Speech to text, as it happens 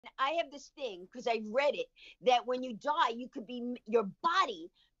I have this thing because I read it that when you die, your body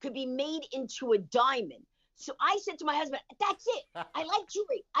could be made into a diamond. So I said to my husband, that's it. I like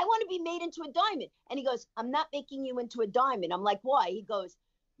jewelry. I want to be made into a diamond. And he goes, I'm not making you into a diamond. I'm like, why? He goes,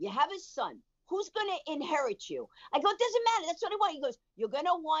 you have a son. Who's going to inherit you? I go, it doesn't matter. That's what I want. He goes, you're going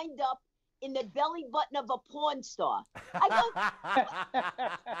to wind up in the belly button of a porn star. I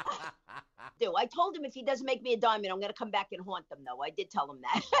told him if he doesn't make me a diamond, I'm going to come back and haunt them, though. I did tell him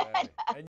that. Right.